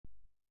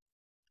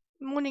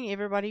Morning,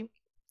 everybody.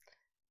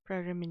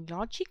 Programming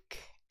logic,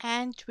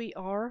 and we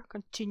are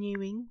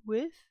continuing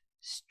with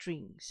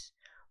strings.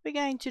 We're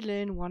going to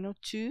learn one or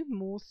two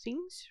more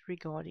things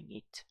regarding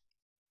it.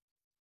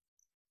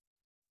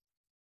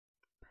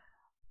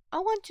 I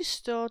want to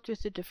start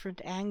with a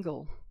different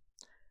angle.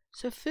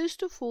 So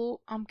first of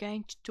all, I'm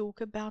going to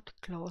talk about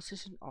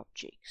classes and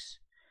objects.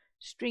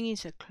 String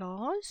is a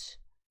class,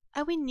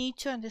 and we need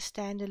to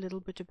understand a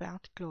little bit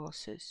about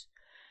classes.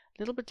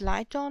 A little bit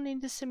later on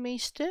in the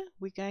semester,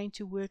 we're going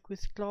to work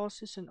with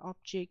classes and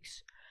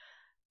objects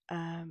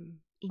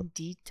in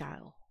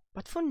detail.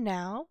 But for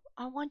now,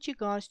 I want you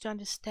guys to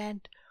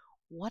understand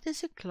what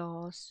is a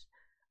class,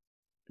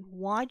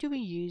 why do we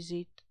use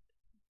it,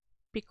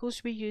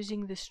 because we're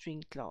using the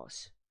string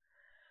class.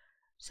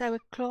 So a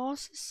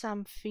class is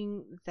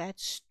something that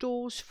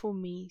stores for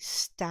me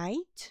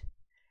state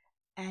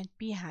and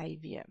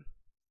behavior.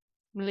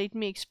 Let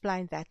me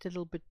explain that a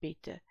little bit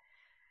better.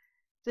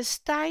 The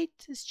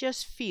state is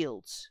just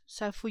fields.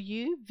 So for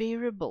you,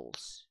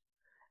 variables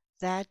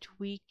that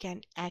we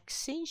can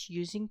access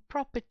using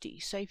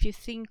properties. So if you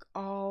think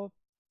of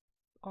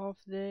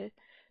the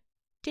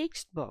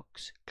text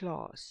box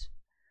class,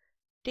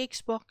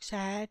 text box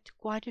had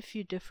quite a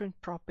few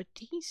different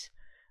properties.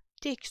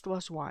 Text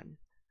was one.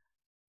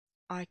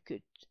 I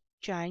could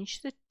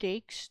change the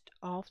text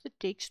of the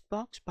text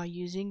box by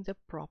using the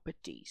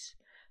properties.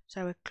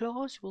 So a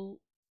class will,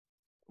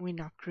 when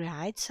I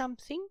create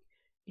something,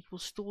 it will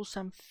store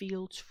some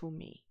fields for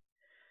me.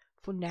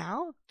 For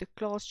now, the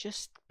class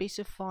just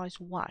specifies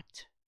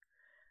what.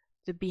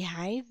 The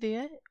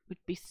behavior would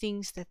be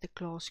things that the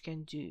class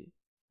can do.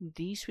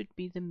 These would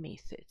be the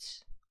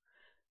methods.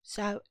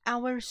 So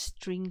our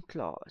string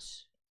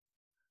class,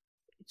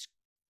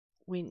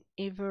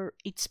 whenever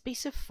it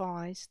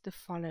specifies the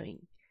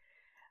following.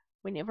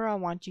 Whenever I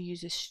want to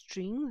use a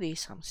string, there's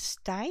some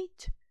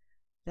state.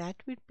 That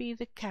would be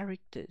the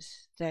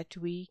characters that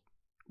we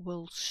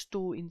will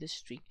store in the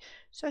string.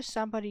 So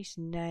somebody's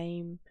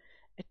name,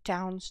 a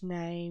town's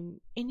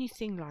name,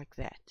 anything like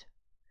that.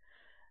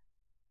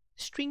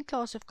 String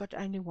class have got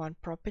only one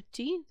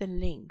property, the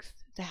length,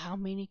 the how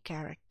many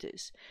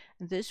characters.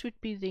 And this would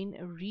be then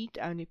a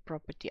read-only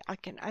property. I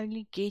can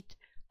only get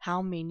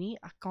how many,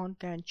 I can't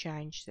go and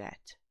change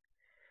that.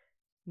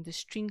 The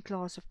string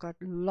class have got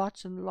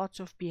lots and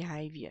lots of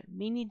behavior,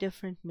 many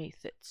different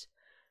methods.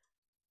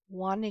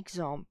 One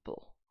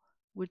example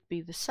would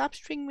be the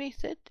substring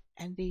method,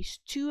 and there's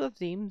two of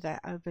them that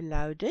are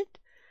overloaded.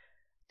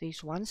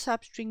 There's one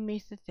substring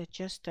method that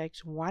just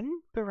takes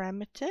one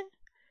parameter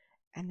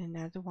and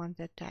another one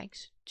that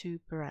takes two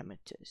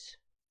parameters.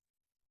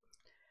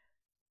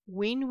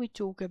 When we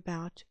talk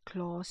about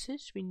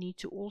classes, we need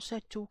to also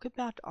talk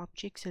about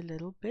objects a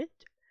little bit.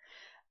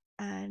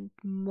 And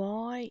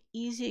my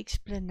easy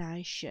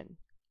explanation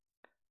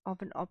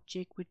of an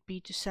object would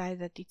be to say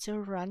that it's a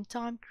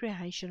runtime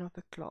creation of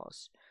a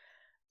class.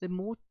 The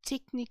more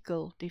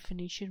technical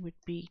definition would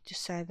be to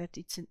say that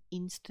it's an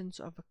instance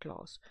of a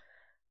class.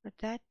 But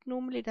that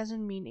normally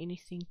doesn't mean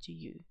anything to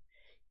you.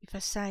 If I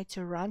say it's a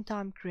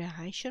runtime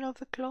creation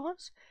of a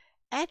class,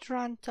 at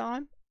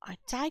runtime I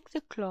take the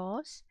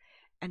class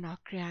and I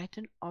create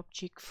an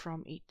object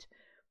from it.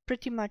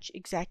 Pretty much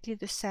exactly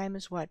the same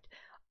as what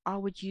I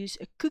would use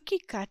a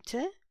cookie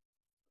cutter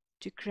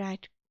to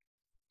create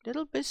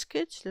little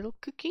biscuits, little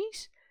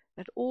cookies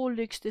that all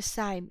looks the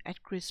same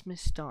at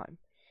Christmas time.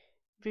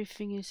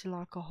 Everything is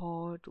like a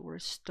heart or a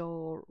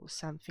star or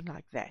something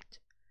like that.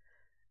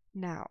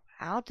 Now,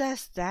 how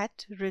does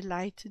that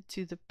relate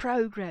to the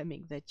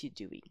programming that you're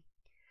doing?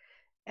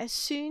 As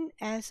soon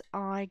as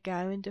I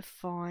go and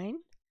define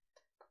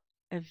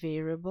a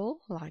variable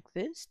like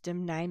this,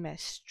 dim name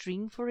as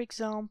string for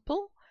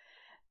example,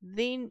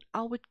 then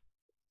I would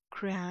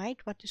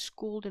create what is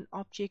called an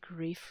object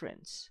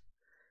reference.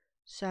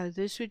 So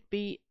this would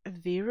be a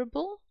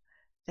variable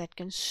that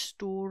can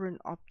store an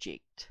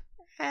object.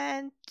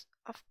 And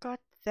I've got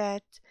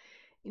that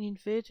in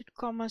inverted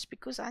commas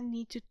because I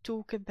need to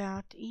talk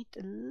about it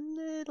a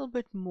little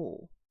bit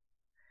more.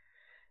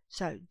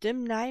 So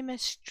dim name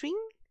as string,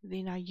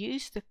 then I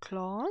use the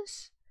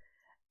class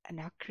and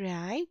I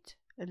create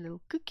a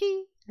little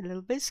cookie, a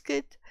little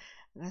biscuit,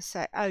 and I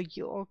say, oh,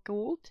 you are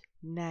called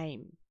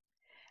name.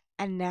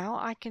 And now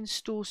I can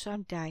store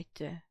some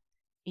data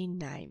in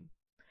name.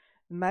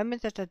 The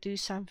moment that I do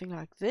something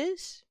like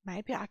this,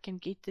 maybe I can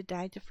get the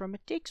data from a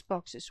text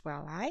box as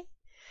well, eh?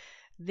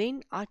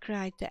 Then I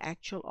create the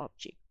actual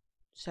object.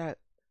 So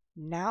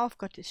now I've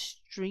got a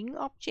string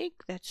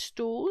object that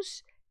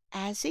stores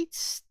as its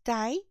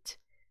state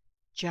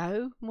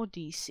Joe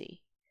Modisi.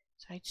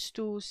 So it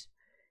stores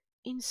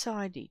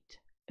inside it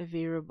a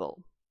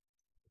variable.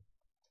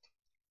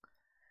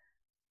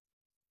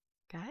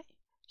 Okay,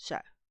 so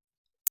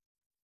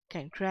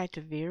can create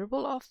a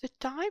variable of the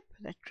type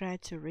that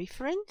creates a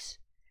reference.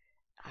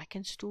 I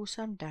can store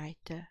some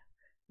data.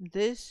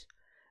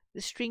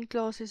 The string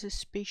class is a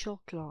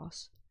special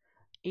class.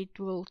 It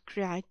will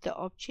create the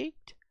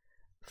object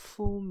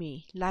for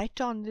me.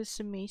 Later on this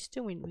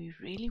semester, when we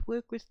really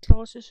work with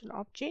classes and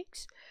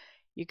objects,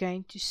 you're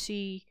going to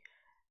see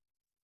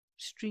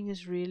string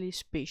is really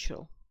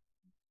special.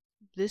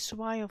 This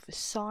way of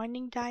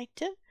assigning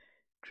data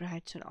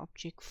creates an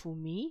object for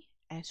me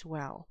as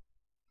well.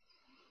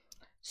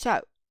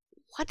 So,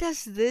 what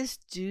does this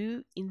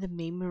do in the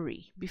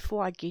memory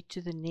before I get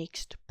to the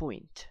next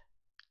point?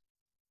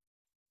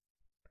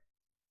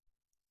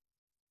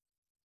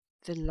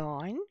 The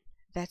line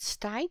that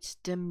states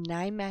dim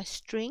name as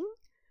string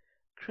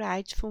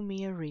creates for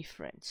me a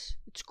reference.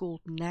 It's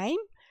called name,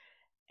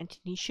 and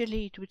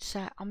initially it would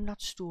say I'm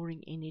not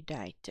storing any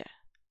data.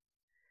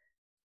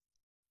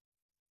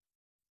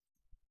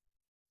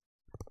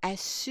 As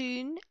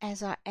soon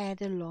as I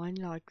add a line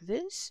like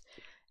this,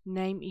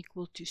 name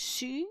equal to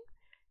Sue,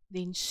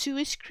 then Sue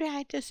is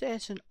created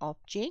as an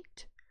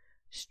object,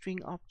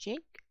 string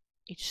object.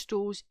 It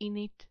stores in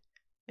it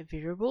a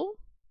variable,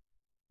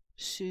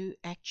 Sue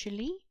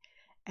actually,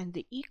 and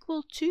the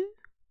equal to,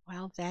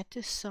 well, that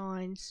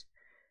assigns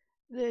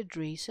the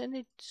address, and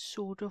it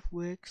sort of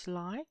works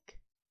like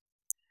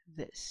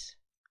this.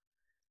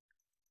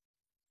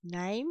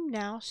 Name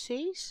now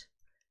says,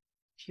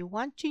 if you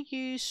want to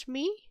use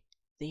me,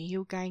 then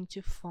you're going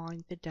to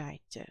find the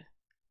data.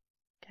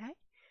 Okay,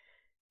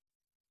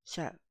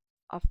 so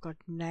I've got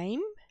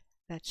name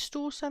that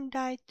stores some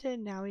data.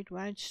 Now it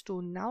won't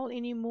store null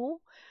anymore,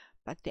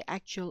 but the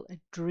actual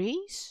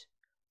address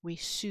where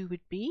Sue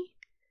would be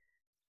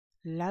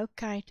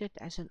located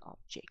as an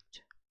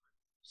object.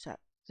 So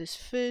this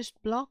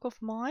first block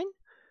of mine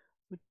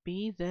would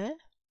be the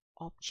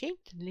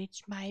object.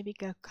 Let's maybe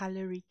go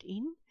color it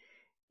in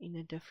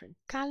a different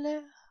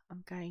color.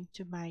 I'm going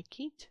to make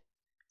it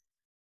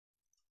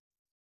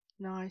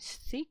nice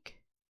thick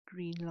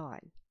green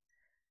line.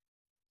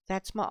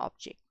 That's my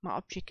object. My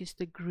object is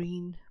the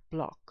green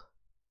block.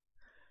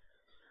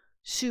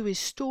 Sue is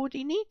stored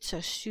in it,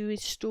 so Sue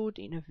is stored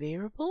in a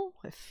variable,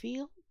 a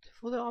field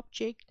for the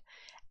object.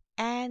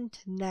 And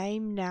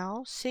name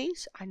now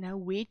says I know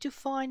where to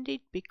find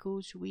it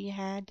because we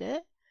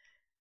had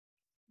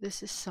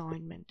this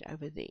assignment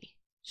over there.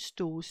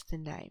 Stores the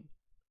name.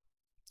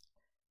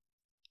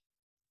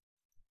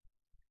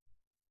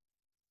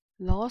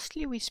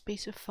 Lastly, we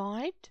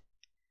specified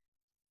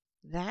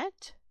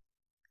that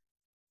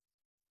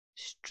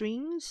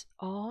strings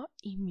are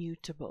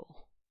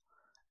immutable.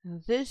 Now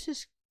this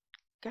is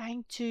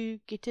going to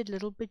get a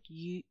little bit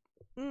you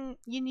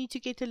need to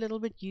get a little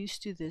bit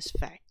used to this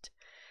fact.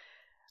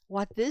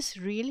 What this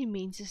really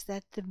means is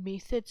that the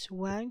methods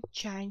won't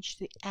change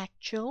the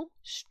actual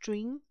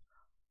string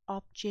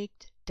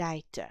object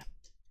data.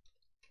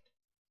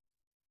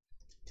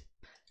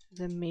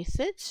 The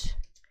methods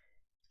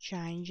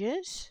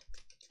changes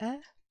a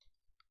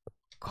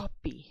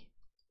copy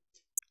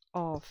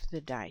of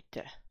the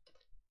data.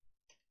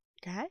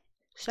 Okay,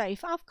 so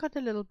if I've got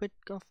a little bit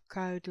of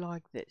code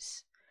like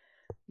this,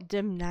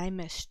 dim name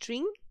as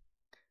string,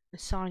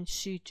 assign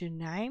Sue to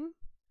name,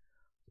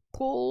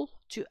 call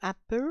to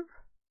upper,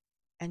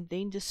 and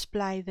then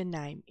display the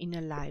name in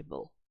a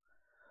label.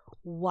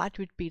 What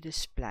would be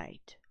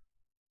displayed?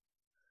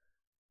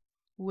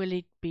 Will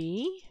it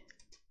be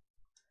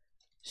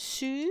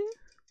Sue,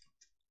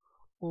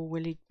 or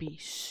will it be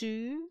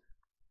Sue,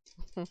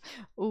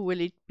 or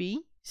will it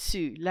be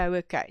Sue,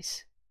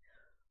 lowercase?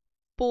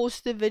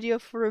 Pause the video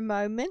for a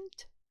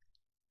moment.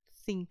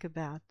 Think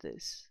about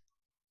this.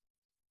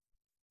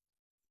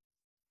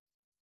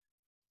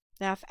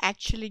 Now I've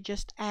actually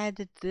just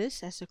added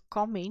this as a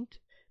comment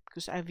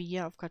because over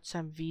here I've got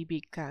some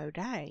VB code,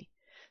 hey?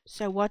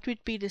 So what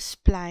would be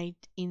displayed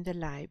in the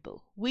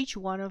label? Which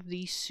one of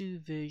these Sue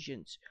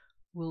versions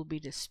will be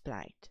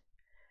displayed?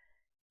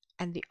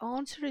 And the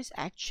answer is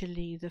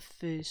actually the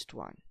first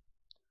one.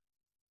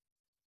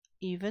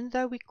 Even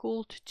though we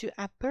called to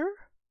upper,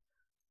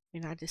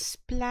 when I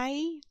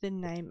display the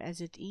name as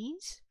it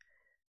is,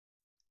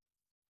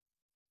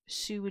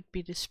 Sue would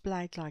be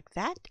displayed like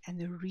that, and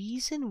the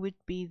reason would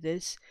be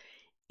this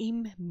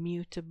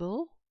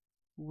immutable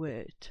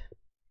word.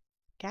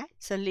 Okay,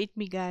 so let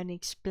me go and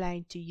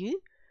explain to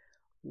you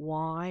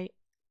why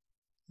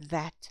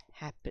that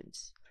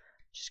happens.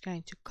 I'm just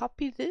going to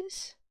copy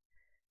this,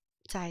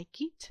 take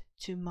it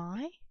to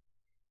my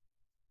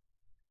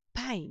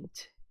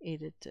Paint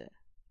editor.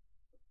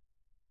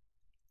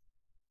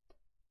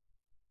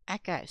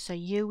 Okay, so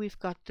here we've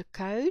got the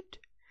code.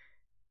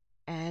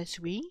 As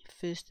we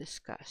first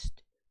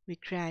discussed, we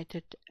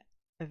created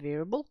a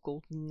variable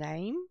called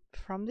name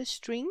from the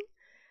string.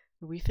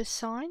 We've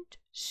assigned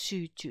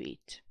Sue to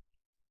it.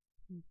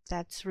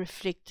 That's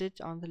reflected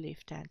on the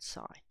left hand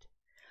side.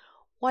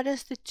 What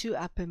does the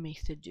toUpper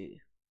method do?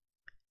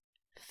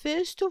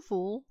 First of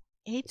all,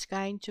 it's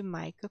going to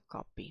make a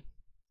copy.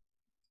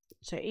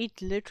 So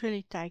it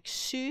literally takes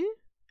Sue,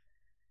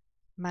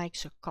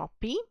 makes a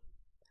copy,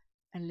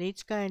 and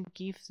let's go and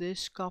give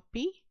this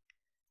copy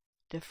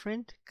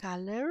different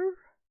color,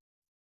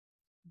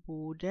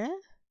 border,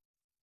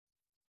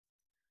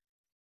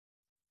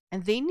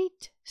 and then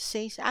it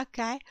says,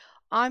 okay,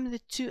 I'm the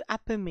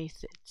toUpper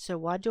method. So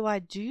what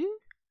do?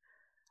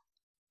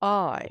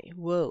 I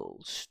will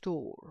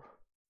store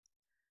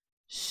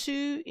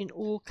Sue in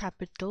all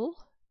capital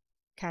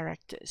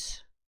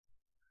characters.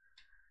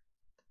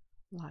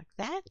 like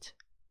that.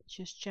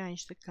 Just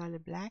change the color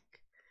black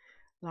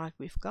like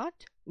we've got.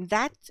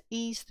 That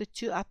is the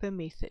toUpper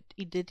method.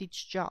 It did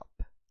its job.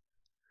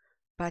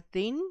 But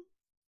then,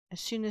 as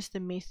soon as the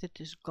method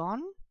is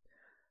gone,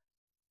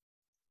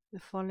 the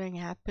following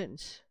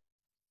happens.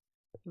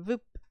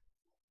 Whoop,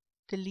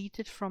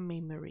 deleted from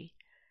memory.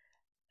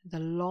 The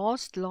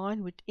last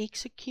line would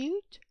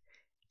execute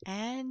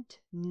and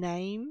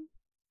name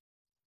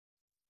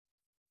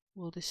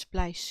will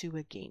display Sue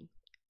again.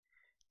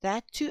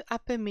 That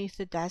toUpper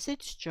method does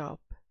its job,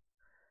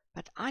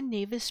 but I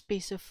never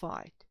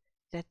specified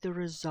that the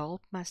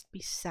result must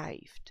be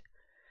saved.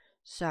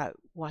 So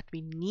what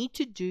we need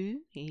to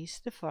do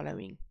is the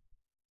following.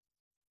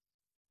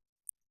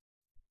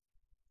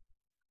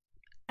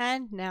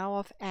 And now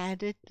I've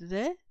added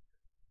the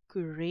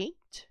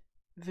correct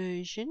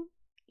version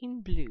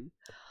in blue.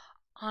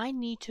 I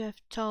need to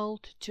have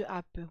told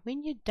toUpper,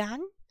 when you're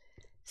done,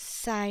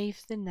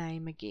 save the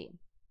name again.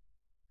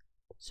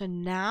 So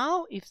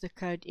now if the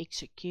code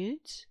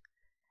executes,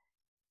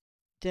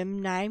 the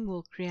name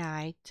will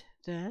create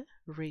the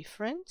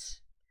reference.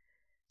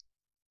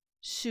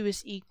 Sue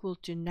is equal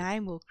to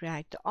name will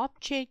create the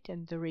object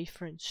and the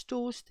reference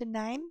stores the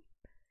name.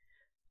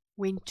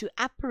 When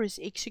toUpper is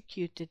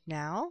executed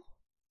now,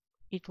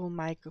 it will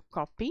make a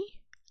copy.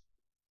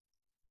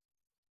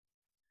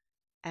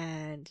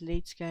 And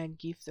let's go and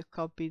give the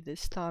copy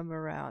this time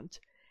around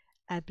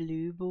a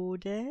blue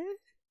border.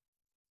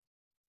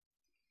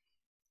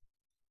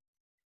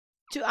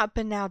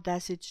 toUpper now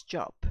does its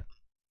job.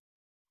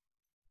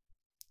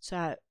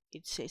 So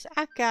it says,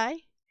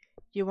 okay,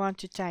 you want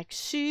to take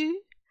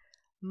Sue.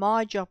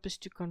 My job is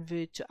to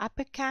convert to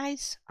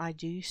uppercase. I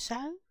do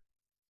so.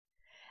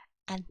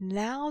 And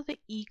now the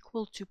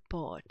equal to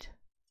part.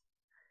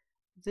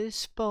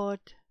 This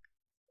part,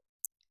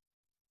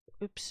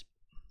 oops,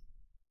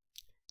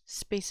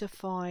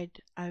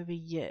 specified over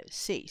here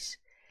says,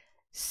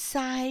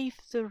 save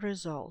the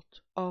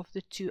result of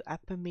the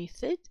toUpper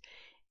method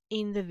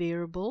in the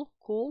variable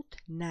called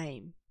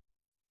name.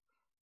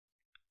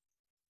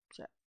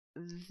 So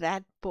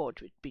that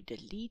part would be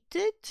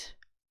deleted.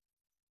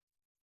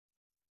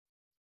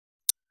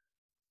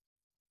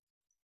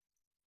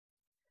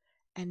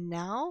 And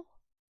now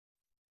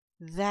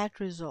that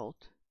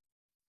result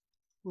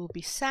will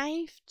be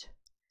saved.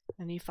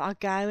 And if I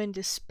go and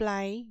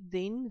display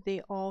then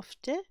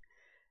thereafter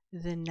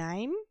the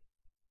name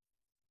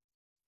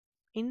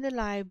in the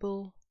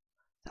label,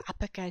 the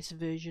uppercase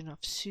version of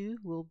Sue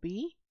will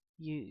be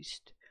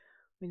used.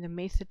 When the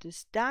method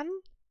is done,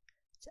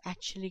 it's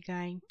actually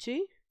going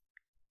to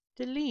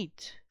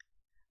delete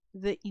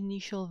the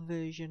initial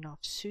version of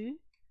Sue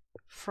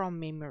from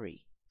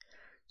memory.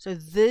 So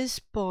this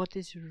part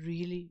is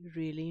really,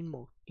 really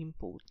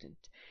important.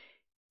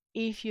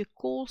 If you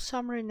call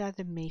some or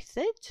another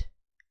method,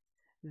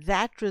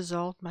 that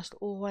result must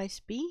always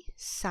be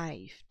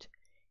saved.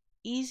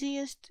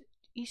 Easiest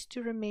is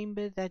to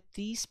remember that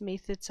these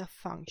methods are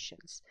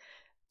functions.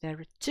 They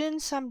return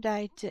some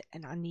data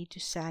and I need to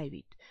save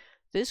it.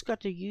 This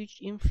got a huge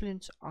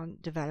influence on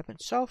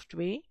development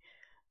software,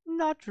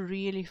 not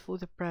really for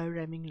the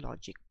programming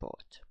logic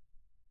part.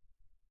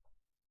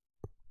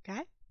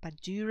 Okay,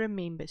 but do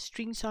remember,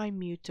 strings are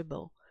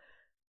immutable.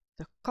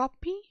 The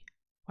copy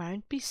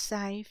won't be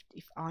saved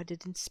if I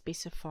didn't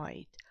specify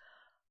it.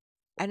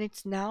 And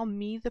it's now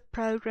me, the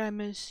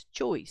programmer's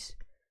choice.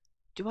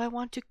 Do I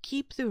want to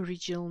keep the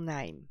original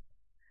name?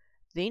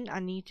 Then I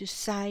need to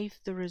save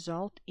the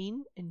result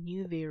in a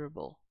new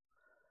variable.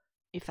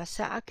 If I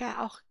say, okay,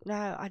 oh,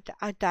 no,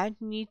 I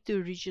don't need the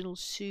original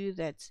Sue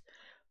that's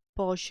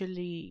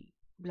partially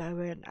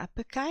lower and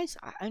uppercase.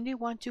 I only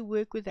want to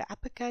work with the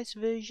uppercase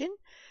version.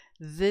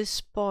 This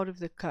part of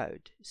the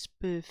code is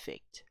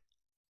perfect.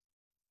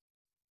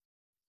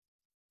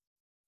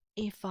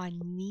 If I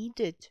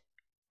needed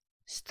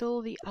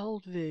still the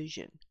old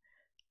version,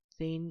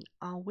 then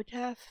I would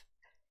have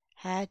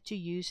had to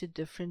use a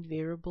different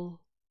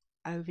variable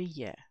over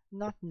here,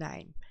 not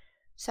name,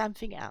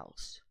 something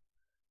else.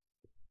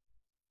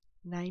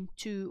 Name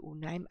 2 or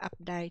name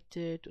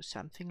updated or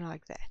something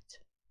like that.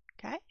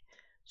 Okay,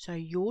 so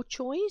your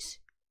choice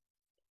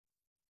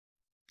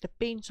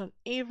depends on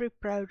every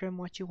program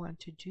what you want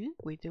to do,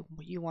 whether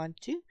you want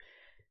to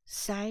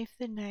save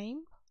the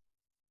name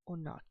or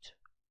not.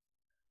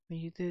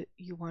 Whether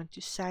you want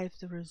to save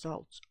the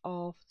results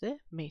of the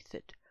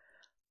method.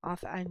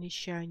 I've only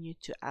shown you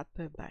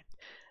toUpper, but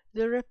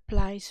the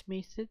replace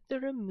method, the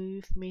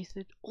remove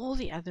method, all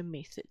the other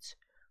methods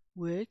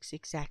works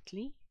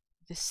exactly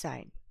the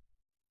same.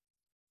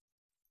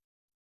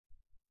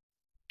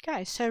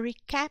 Okay, so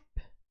recap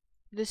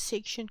this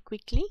section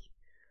quickly.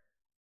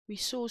 We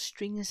saw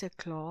string as a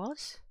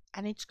class,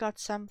 and it's got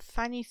some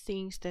funny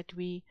things that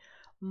we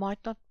might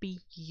not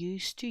be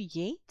used to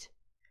yet.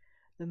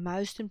 The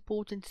most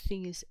important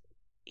thing is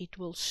it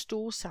will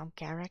store some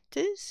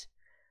characters.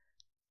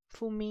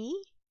 For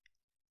me,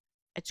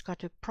 it's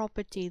got a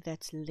property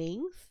that's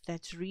length,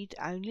 that's read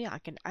only. I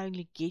can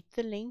only get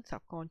the length, I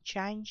can't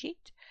change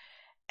it.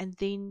 And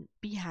then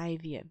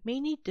behavior,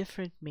 many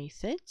different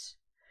methods.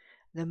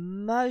 The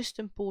most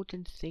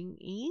important thing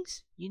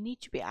is you need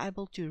to be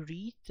able to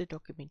read the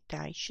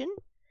documentation.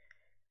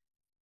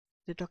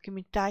 The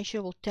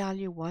documentation will tell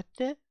you what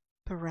the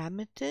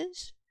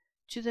parameters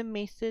to the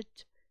method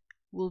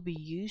will be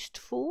used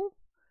for,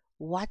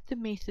 what the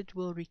method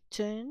will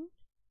return,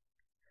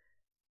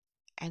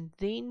 and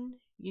then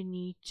you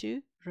need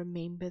to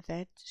remember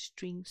that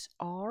strings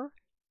are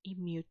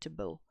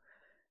immutable.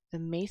 The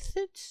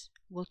methods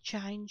will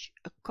change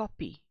a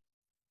copy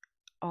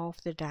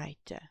of the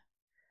data,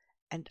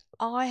 and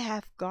I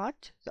have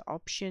got the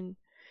option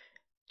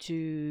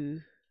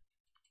to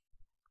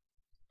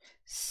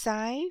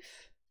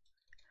save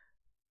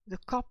the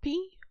copy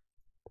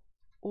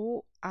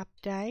or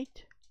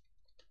update.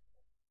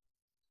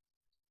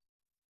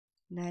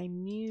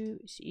 Name new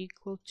is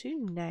equal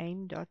to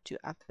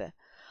name.toUpper.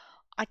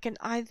 I can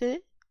either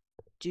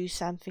do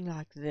something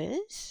like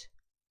this.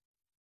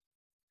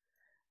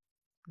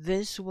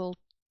 This will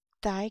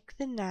take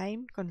the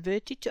name,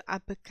 convert it to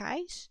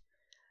uppercase,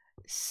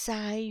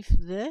 save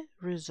the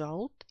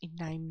result in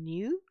name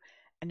new,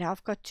 and now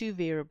I've got two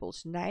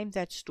variables, name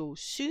that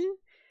stores Sue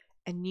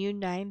and new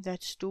name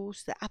that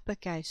stores the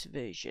uppercase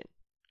version.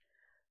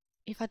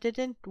 If I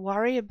didn't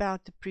worry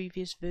about the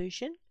previous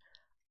version,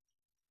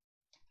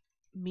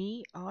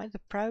 the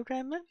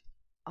programmer,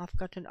 I've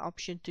got an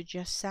option to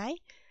just say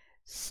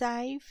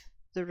save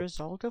the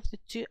result of the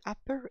two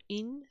upper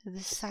in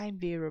the same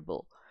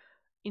variable.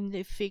 In the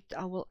effect,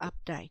 I will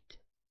update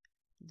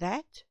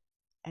that,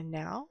 and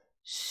now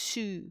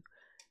Sue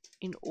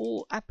in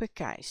all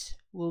uppercase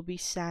will be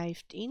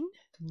saved in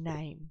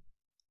name.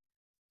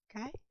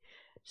 Okay,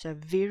 so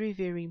very,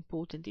 very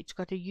important. It's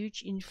got a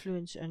huge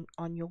influence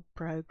on your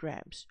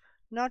programs.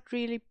 Not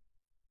really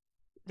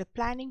the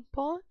planning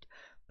part,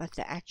 but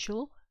the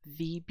actual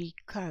VB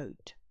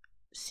code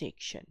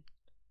section.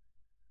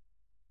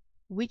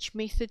 Which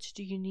methods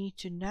do you need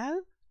to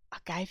know? I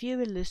gave you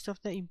a list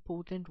of the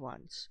important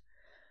ones.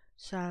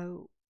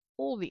 So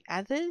all the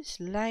others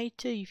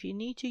later, if you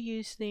need to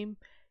use them,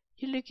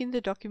 you look in the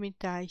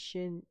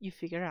documentation, you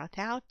figure out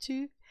how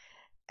to,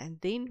 and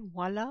then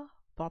voila,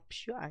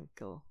 pops your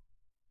uncle.